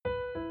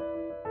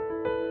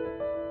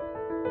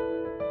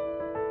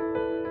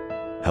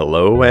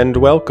Hello and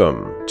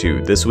welcome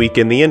to This Week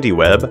in the Indie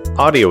Web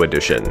Audio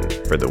Edition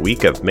for the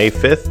week of May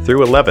 5th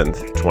through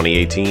 11th,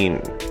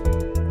 2018.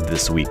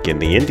 This Week in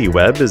the Indie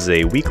Web is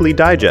a weekly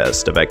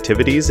digest of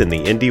activities in the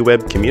Indie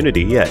Web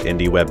community at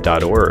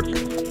indieweb.org.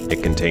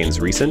 It contains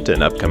recent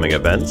and upcoming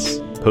events,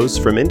 posts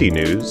from indie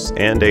news,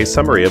 and a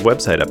summary of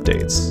website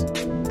updates.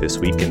 This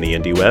Week in the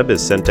Indie Web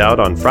is sent out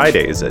on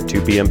Fridays at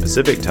 2 p.m.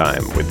 Pacific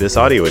Time, with this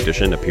audio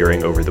edition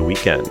appearing over the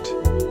weekend.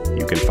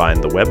 You can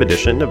find the web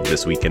edition of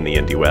This Week in the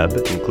Indie Web,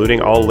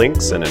 including all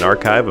links and an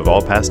archive of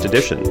all past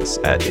editions,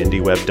 at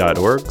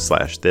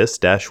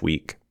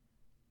indieweb.org/this-week.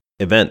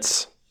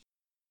 Events.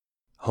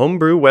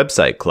 Homebrew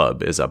Website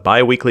Club is a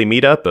bi-weekly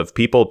meetup of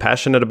people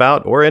passionate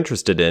about or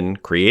interested in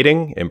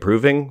creating,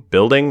 improving,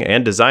 building,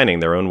 and designing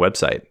their own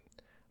website.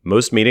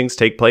 Most meetings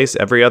take place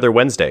every other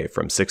Wednesday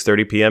from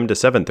 6:30 p.m. to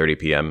 7:30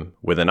 p.m.,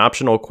 with an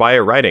optional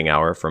quiet writing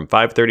hour from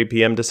 5:30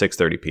 p.m. to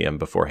 6:30 p.m.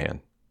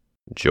 beforehand.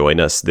 Join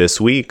us this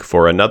week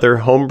for another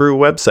Homebrew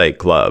Website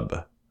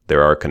Club.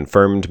 There are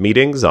confirmed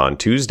meetings on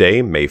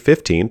Tuesday, May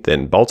 15th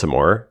in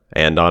Baltimore,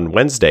 and on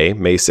Wednesday,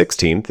 May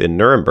 16th in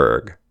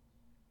Nuremberg.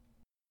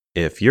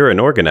 If you're an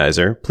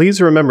organizer, please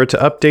remember to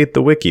update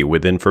the wiki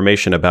with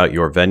information about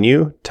your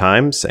venue,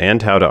 times,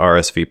 and how to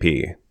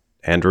RSVP.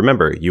 And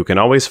remember, you can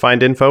always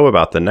find info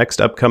about the next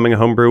upcoming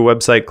Homebrew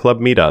Website Club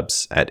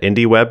meetups at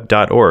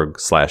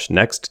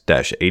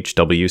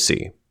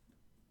indieweb.org/next-HWC.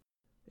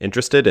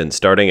 Interested in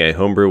starting a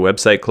Homebrew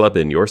Website Club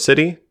in your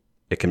city?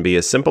 It can be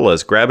as simple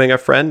as grabbing a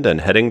friend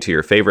and heading to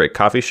your favorite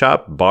coffee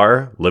shop,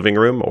 bar, living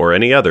room, or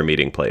any other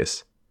meeting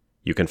place.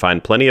 You can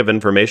find plenty of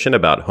information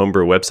about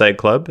Homebrew Website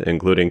Club,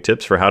 including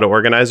tips for how to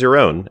organize your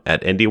own,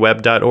 at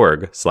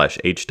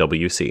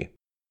indieweb.org/HWC.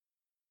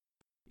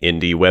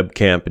 Indie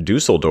WebCamp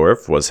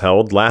Dusseldorf was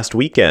held last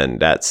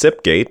weekend at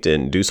SIPGate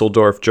in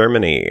Dusseldorf,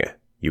 Germany.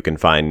 You can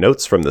find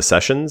notes from the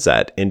sessions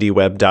at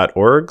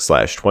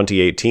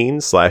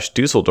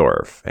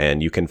indieweb.org/2018/Dusseldorf,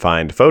 and you can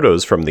find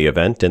photos from the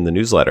event in the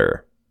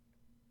newsletter.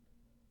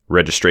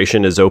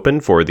 Registration is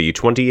open for the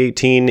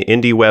 2018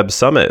 Indie Web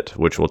Summit,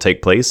 which will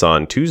take place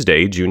on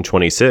Tuesday, June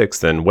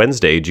 26th and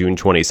Wednesday, June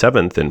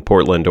 27th in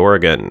Portland,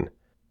 Oregon.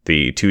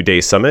 The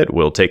two-day summit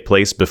will take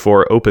place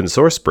before Open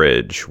Source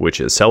Bridge,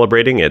 which is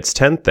celebrating its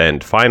 10th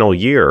and final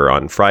year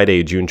on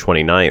Friday, June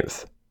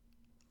 29th.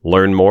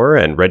 Learn more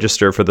and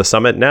register for the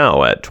summit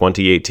now at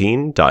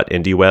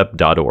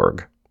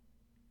 2018.indieweb.org.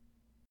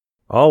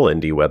 All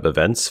IndieWeb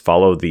events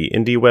follow the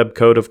IndieWeb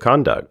Code of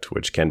Conduct,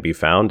 which can be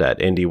found at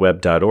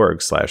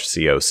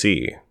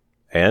indieweb.org/COC.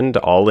 And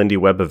all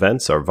IndieWeb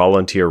events are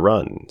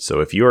volunteer-run, so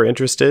if you are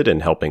interested in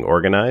helping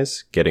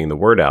organize, getting the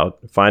word out,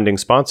 finding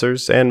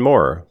sponsors, and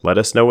more, let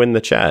us know in the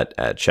chat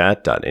at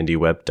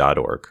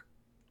chat.indieweb.org.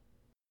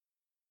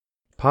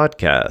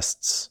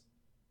 Podcasts.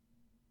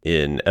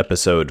 In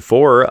episode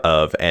 4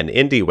 of An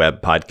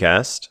IndieWeb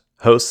Podcast,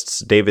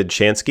 hosts David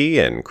Chansky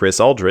and Chris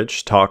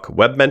Aldrich talk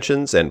web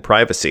mentions and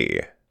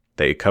privacy.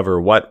 They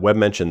cover what web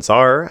mentions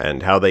are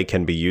and how they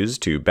can be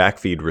used to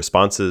backfeed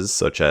responses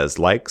such as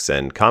likes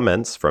and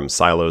comments from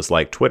silos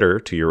like Twitter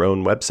to your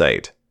own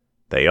website.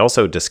 They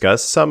also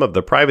discuss some of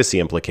the privacy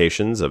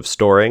implications of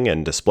storing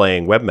and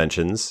displaying web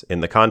mentions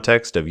in the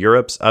context of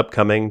Europe's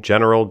upcoming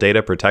General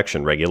Data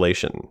Protection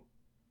Regulation.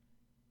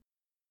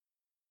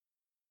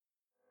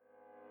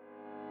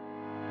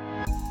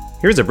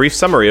 Here's a brief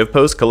summary of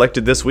posts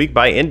collected this week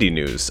by Indie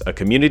News, a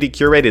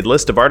community-curated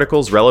list of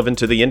articles relevant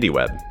to the indie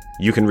web.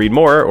 You can read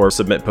more or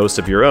submit posts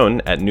of your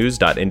own at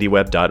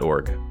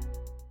news.indieweb.org.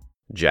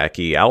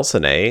 Jackie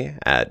Alsonay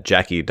at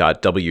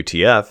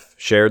jackie.wtf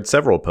shared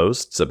several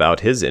posts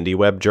about his indie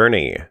web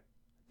journey.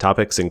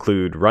 Topics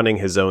include running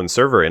his own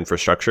server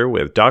infrastructure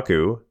with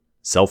Daku,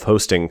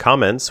 self-hosting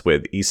comments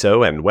with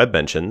ESO and web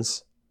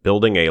mentions,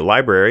 building a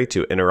library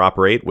to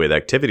interoperate with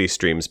activity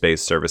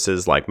streams-based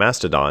services like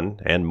Mastodon,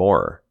 and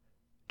more.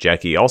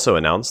 Jackie also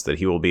announced that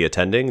he will be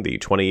attending the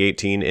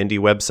 2018 Indie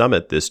Web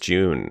Summit this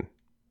June.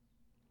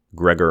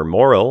 Gregor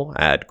Morrill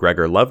at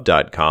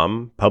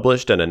gregorlove.com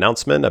published an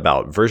announcement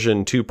about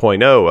version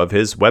 2.0 of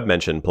his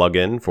WebMention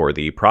plugin for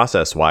the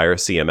ProcessWire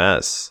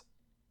CMS.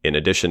 In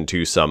addition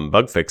to some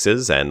bug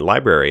fixes and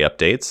library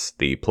updates,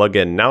 the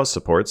plugin now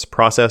supports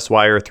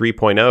ProcessWire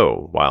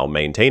 3.0 while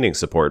maintaining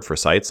support for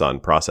sites on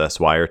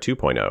ProcessWire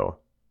 2.0.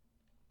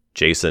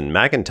 Jason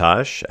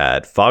McIntosh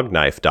at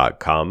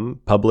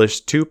fogknife.com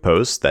published 2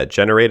 posts that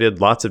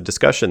generated lots of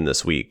discussion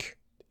this week.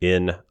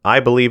 In I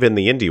Believe in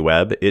the Indie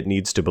Web, It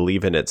Needs to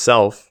Believe in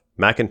Itself,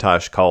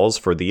 McIntosh calls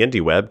for the indie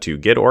web to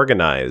get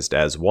organized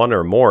as one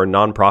or more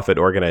nonprofit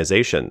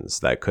organizations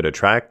that could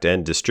attract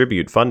and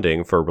distribute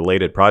funding for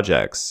related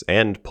projects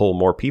and pull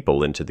more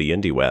people into the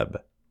indie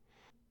web.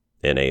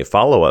 In a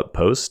follow-up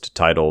post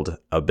titled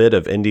A Bit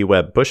of Indie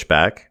Web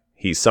Pushback,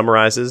 he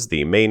summarizes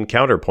the main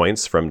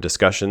counterpoints from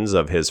discussions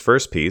of his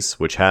first piece,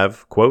 which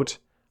have, quote,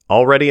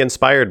 already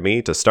inspired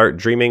me to start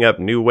dreaming up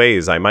new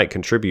ways I might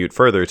contribute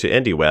further to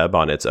IndieWeb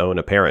on its own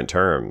apparent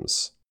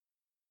terms.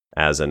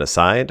 As an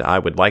aside, I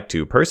would like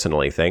to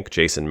personally thank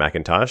Jason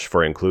McIntosh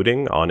for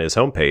including on his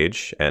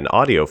homepage an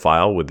audio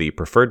file with the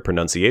preferred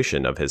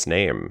pronunciation of his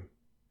name.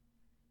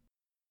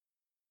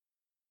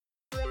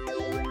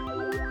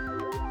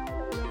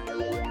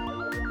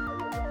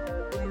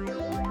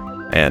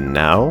 And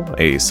now,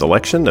 a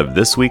selection of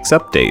this week's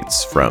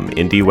updates from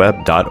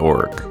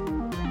IndieWeb.org.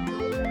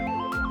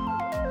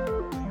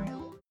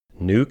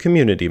 New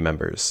community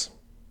members.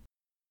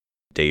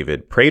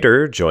 David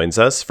Prater joins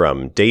us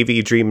from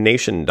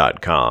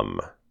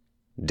DavyDreamNation.com.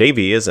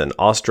 Davy is an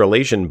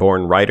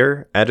Australasian-born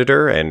writer,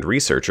 editor, and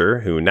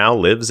researcher who now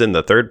lives in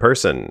the third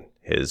person.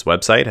 His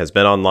website has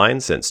been online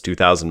since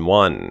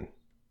 2001.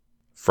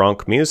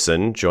 Frank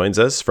Musen joins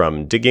us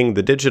from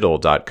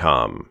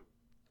DiggingTheDigital.com.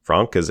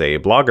 Frank is a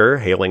blogger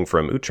hailing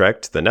from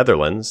Utrecht, the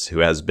Netherlands, who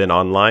has been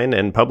online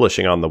and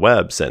publishing on the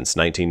web since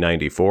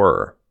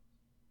 1994.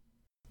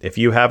 If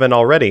you haven't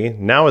already,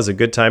 now is a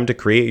good time to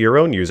create your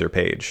own user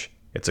page.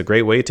 It's a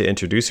great way to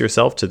introduce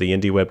yourself to the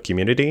IndieWeb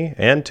community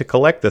and to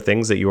collect the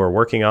things that you are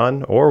working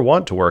on or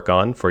want to work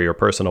on for your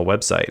personal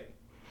website.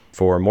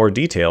 For more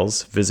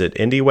details, visit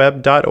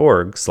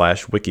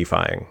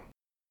indieweb.org/wikifying.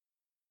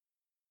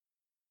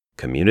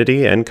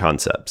 Community and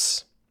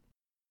concepts.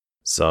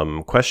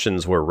 Some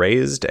questions were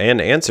raised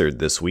and answered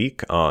this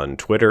week on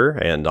Twitter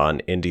and on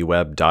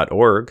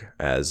indieweb.org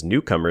as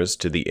newcomers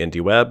to the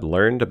IndieWeb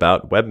learned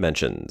about web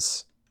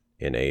mentions.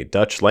 In a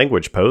Dutch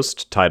language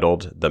post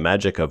titled The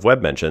Magic of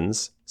Web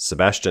Mentions,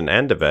 Sebastian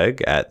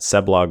Andeveg at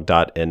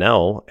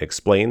seblog.nl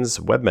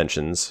explains web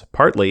mentions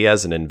partly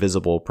as an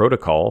invisible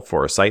protocol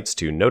for sites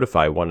to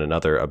notify one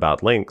another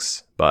about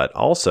links, but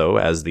also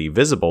as the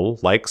visible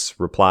likes,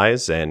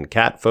 replies, and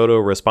cat photo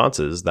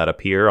responses that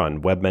appear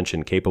on web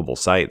mention-capable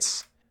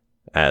sites,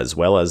 as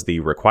well as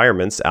the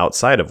requirements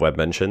outside of web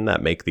mention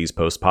that make these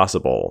posts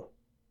possible.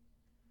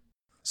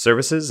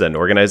 Services and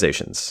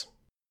organizations.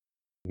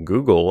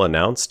 Google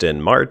announced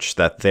in March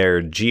that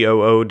their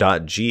goo.gl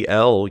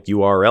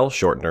URL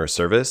shortener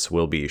service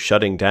will be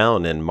shutting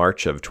down in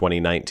March of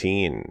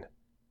 2019.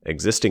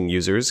 Existing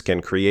users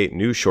can create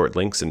new short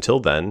links until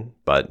then,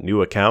 but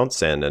new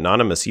accounts and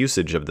anonymous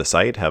usage of the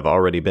site have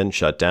already been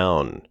shut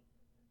down.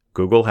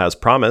 Google has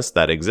promised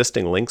that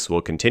existing links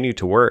will continue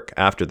to work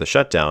after the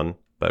shutdown,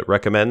 but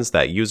recommends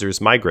that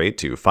users migrate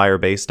to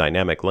Firebase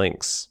dynamic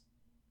links.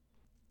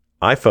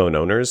 iPhone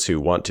owners who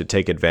want to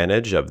take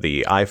advantage of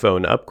the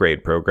iPhone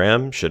upgrade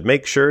program should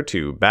make sure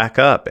to back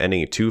up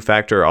any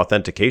two-factor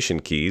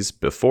authentication keys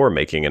before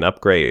making an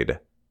upgrade.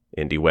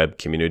 IndieWeb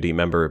community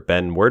member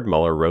Ben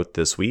Wordmuller wrote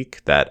this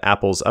week that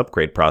Apple's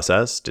upgrade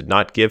process did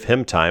not give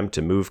him time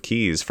to move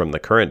keys from the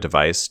current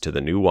device to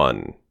the new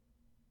one.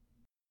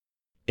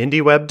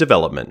 IndieWeb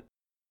development.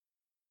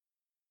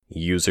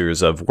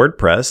 Users of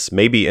WordPress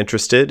may be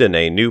interested in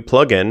a new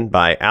plugin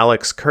by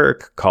Alex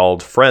Kirk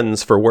called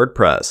Friends for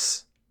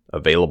WordPress.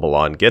 Available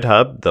on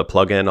GitHub, the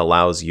plugin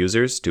allows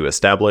users to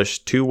establish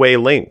two-way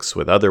links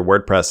with other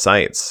WordPress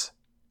sites.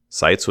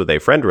 Sites with a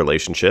friend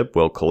relationship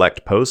will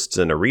collect posts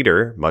in a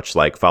reader, much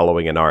like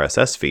following an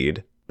RSS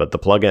feed, but the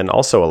plugin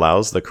also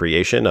allows the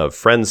creation of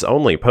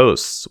friends-only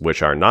posts,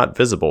 which are not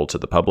visible to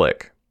the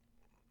public.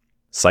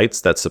 Sites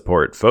that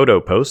support photo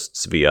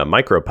posts via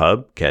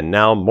Micropub can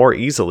now more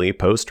easily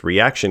post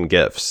reaction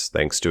GIFs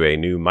thanks to a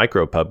new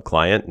Micropub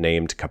client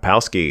named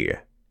Kapowski.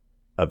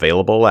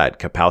 Available at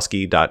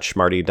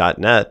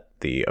kapowski.schmarty.net,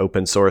 the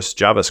open-source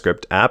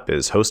JavaScript app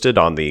is hosted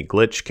on the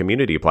Glitch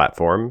community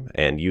platform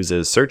and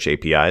uses search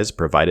APIs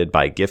provided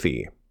by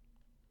Giphy.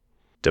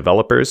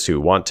 Developers who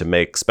want to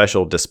make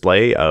special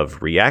display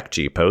of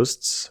React-G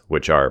posts,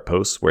 which are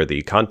posts where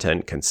the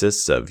content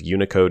consists of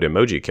Unicode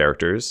emoji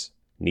characters,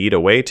 need a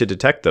way to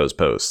detect those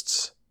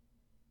posts.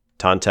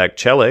 Tantek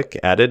Celik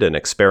added an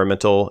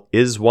experimental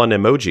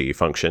isOneEmoji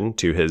function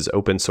to his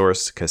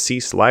open-source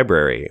Cassis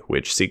library,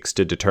 which seeks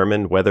to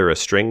determine whether a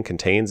string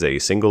contains a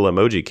single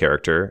emoji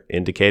character,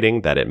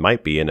 indicating that it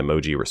might be an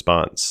emoji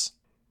response.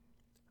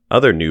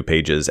 Other new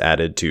pages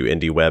added to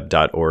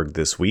IndieWeb.org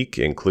this week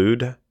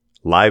include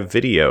Live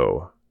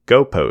Video,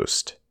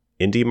 GoPost,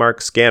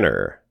 IndieMark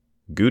Scanner,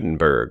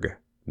 Gutenberg,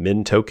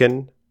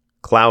 MinToken,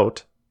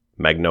 Clout,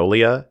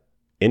 Magnolia,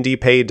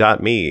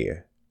 IndiePay.me,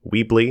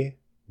 Weebly,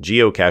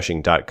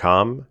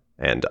 geocaching.com,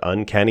 and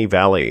Uncanny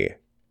Valley.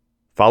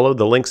 Follow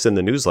the links in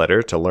the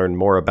newsletter to learn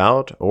more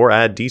about or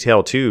add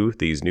detail to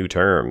these new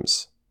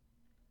terms.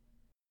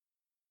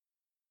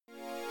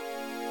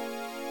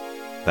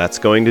 That's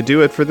going to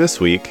do it for this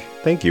week.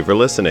 Thank you for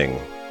listening.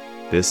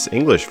 This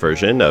English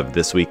version of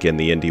This Week in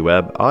the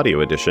IndieWeb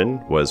audio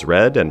edition was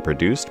read and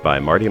produced by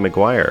Marty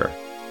McGuire.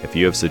 If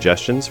you have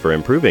suggestions for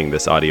improving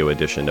this audio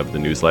edition of the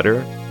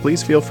newsletter,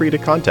 please feel free to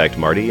contact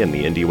Marty in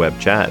the IndieWeb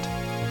chat.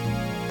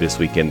 This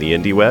Week in the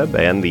IndieWeb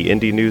and the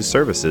Indie News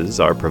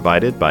services are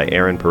provided by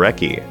Aaron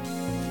Parecki.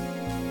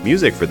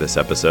 Music for this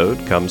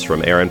episode comes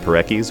from Aaron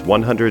Parecki's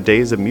 100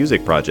 Days of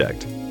Music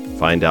project.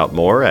 Find out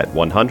more at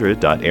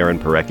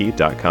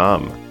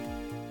 100.aaronparecki.com.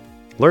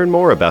 Learn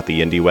more about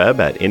the IndieWeb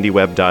at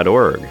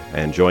indieweb.org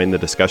and join the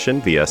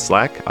discussion via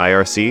Slack,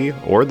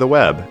 IRC, or the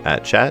web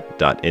at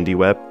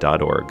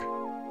chat.indieweb.org.